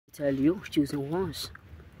Tell you, choosing ones.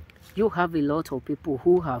 You have a lot of people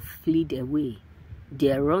who have fled away.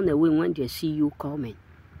 They run away when they see you coming,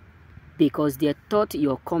 because they thought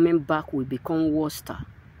your coming back will become worse.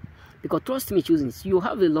 Because trust me, choosing, you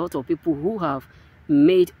have a lot of people who have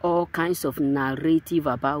made all kinds of narrative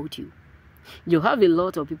about you. You have a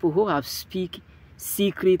lot of people who have speak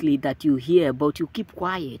secretly that you hear, but you keep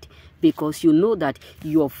quiet because you know that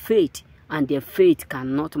your faith and their faith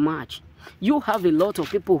cannot match. You have a lot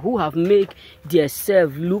of people who have made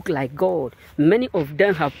themselves look like God. Many of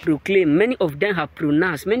them have proclaimed, many of them have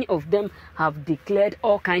pronounced, many of them have declared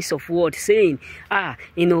all kinds of words saying,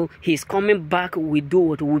 he's coming back, we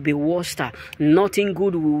do it will be worse. Nothing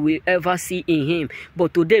good we will ever see in him.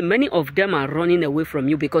 But today, many of them are running away from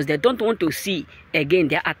you because they don't want to see again.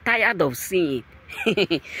 They are tired of seeing.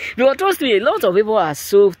 Because trust me, a lot of people are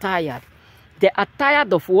so tired. They are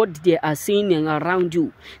tired of what they are seeing around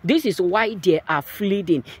you. This is why they are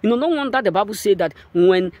fleeing. No wonder the Bible said that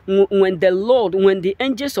when the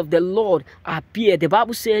angels of the Lord appear, the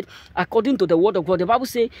Bible said, according to the word of God, the Bible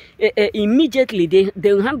said, immediately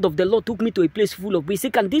the hand of the Lord took me to a place full of breeze. He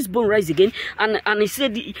said, can this bone rise again? And he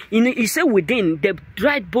said within, the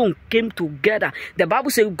dried bone came together. The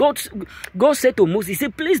Bible said, God said to Moses, he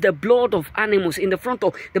said, place the blood of animals in the front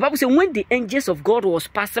of. The Bible said, when the angels of God was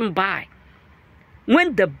passing by,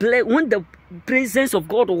 when the presence of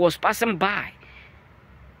God was passing by,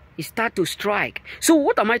 it started to strike. So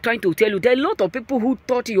what am I trying to tell you? There are a lot of people who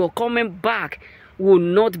thought your coming back will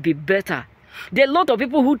not be better. There are a lot of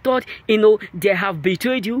people who thought, they have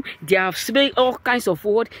betrayed you. They have said all kinds of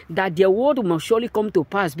words, that their word must surely come to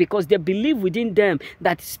pass, because they believe within them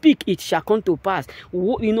that speak, it shall come to pass.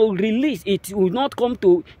 Release, it will not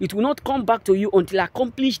come back to you until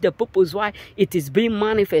accomplish the purpose why it is being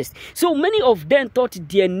manifest. So many of them thought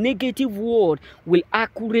their negative word will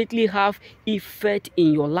accurately have effect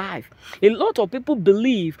in your life. A lot of people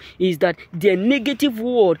believe is that their negative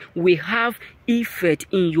word will have effect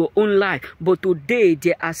in your own life, but today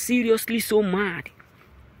they are seriously so mad.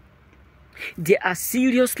 They are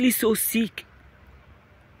seriously so sick.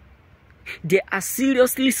 They are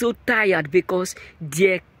seriously so tired because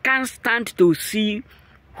they can't stand to see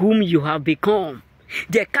whom you have become.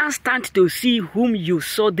 They can't stand to see whom you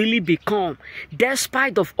suddenly become,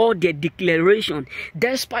 despite of all their declaration,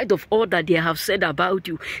 despite of all that they have said about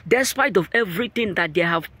you, despite of everything that they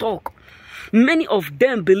have talked. Many of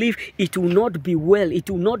them believe it will not be well, it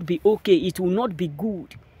will not be okay, it will not be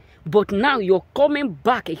good. But now your coming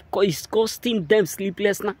back is costing them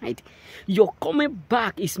sleepless night. Your coming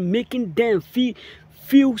back is making them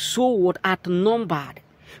feel so outnumbered.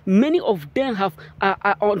 Many of them have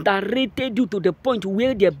underrated you to the point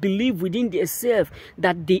where they believe within themselves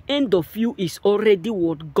that the end of you is already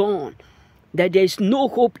gone, that there is no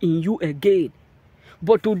hope in you again.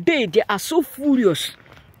 But today they are so furious.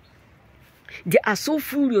 They are so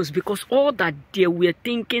furious because all that they were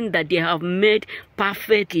thinking that they have made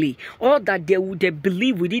perfectly, all that they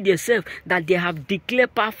believe within themselves that they have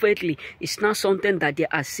declared perfectly, is not something that they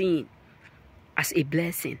are seeing as a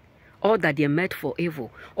blessing. All that they meant for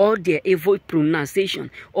evil, all their evil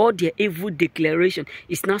pronunciation, all their evil declaration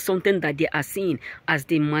is not something that they are seeing as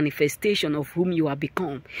the manifestation of whom you have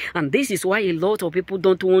become. And this is why a lot of people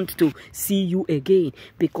don't want to see you again,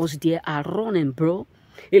 because they are running, bro.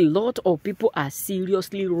 A lot of people are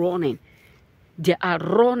seriously running. They are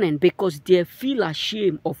running because they feel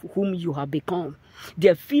ashamed of whom you have become.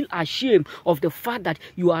 They feel ashamed of the fact that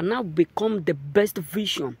you are now become the best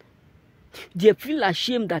vision. They feel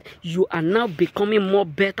ashamed that you are now becoming more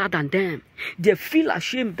better than them. They feel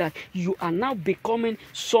ashamed that you are now becoming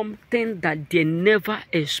something that they never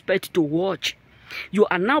expect to watch. You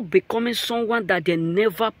are now becoming someone that they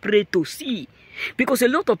never pray to see. Because a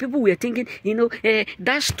lot of people were thinking,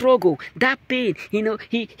 that struggle, that pain,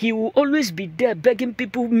 he will always be there begging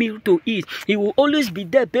people meal to eat. He will always be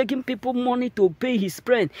there begging people money to pay his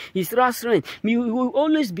rent, his last rent. He will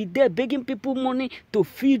always be there begging people money to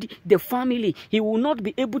feed the family. He will not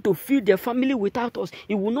be able to feed their family without us.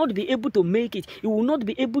 He will not be able to make it. He will not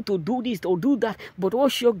be able to do this or do that. But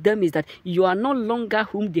what shocked them is that you are no longer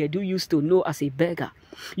whom they do used to know as a beggar.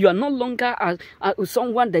 You are no longer as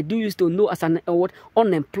someone that do used to know as an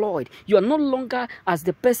unemployed. You are no longer as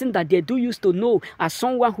the person that they do used to know as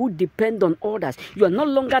someone who depend on others. You are no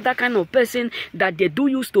longer that kind of person that they do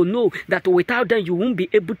used to know that without them you won't be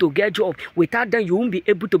able to get job. Without them you won't be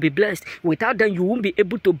able to be blessed. Without them you won't be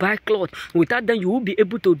able to buy clothes. Without them you won't be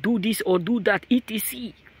able to do this or do that,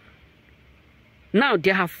 etc. Now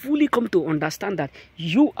they have fully come to understand that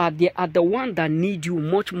you are the one that need you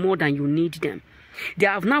much more than you need them. They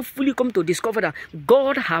have now fully come to discover that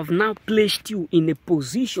God have now placed you in a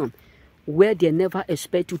position where they never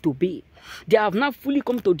expect you to be. They have now fully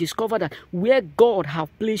come to discover that where God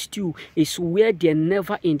have placed you is where they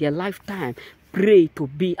never in their lifetime pray to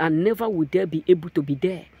be, and never will they be able to be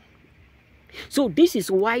there. So this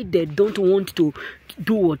is why they don't want to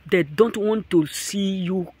do what they don't want to see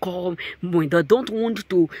you come. They don't want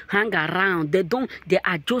to hang around. They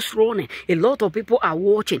are just running. A lot of people are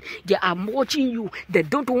watching. They are watching you. They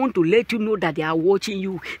don't want to let you know that they are watching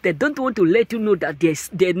you. They don't want to let you know that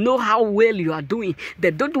they know how well you are doing.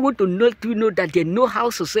 They don't want to let you know that they know how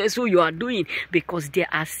successful you are doing, because they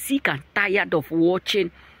are sick and tired of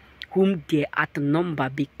watching whom they outnumber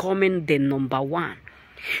becoming the number one.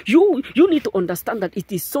 You need to understand that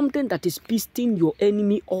it is something that is pissing your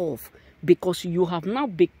enemy off, because you have now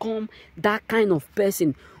become that kind of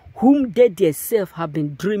person whom they themselves have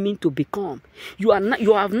been dreaming to become. You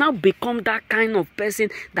have now become that kind of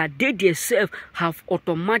person that they themselves have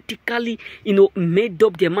automatically, made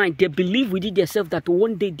up their mind. They believe within themselves that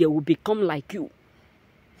one day they will become like you.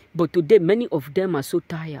 But today, many of them are so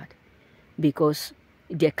tired because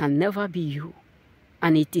they can never be you,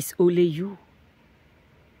 and it is only you.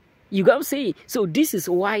 You got to say, so this is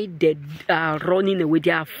why they are running away.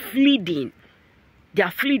 They are fleeing. They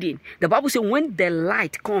are fleeing. The Bible says when the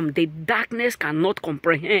light comes, the darkness cannot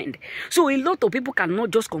comprehend. So a lot of people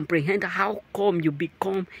cannot just comprehend how come you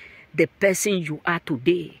become the person you are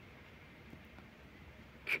today.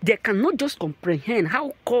 They cannot just comprehend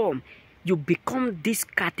how come you become these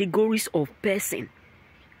categories of person.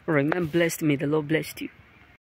 Remain blessed. May the Lord bless you.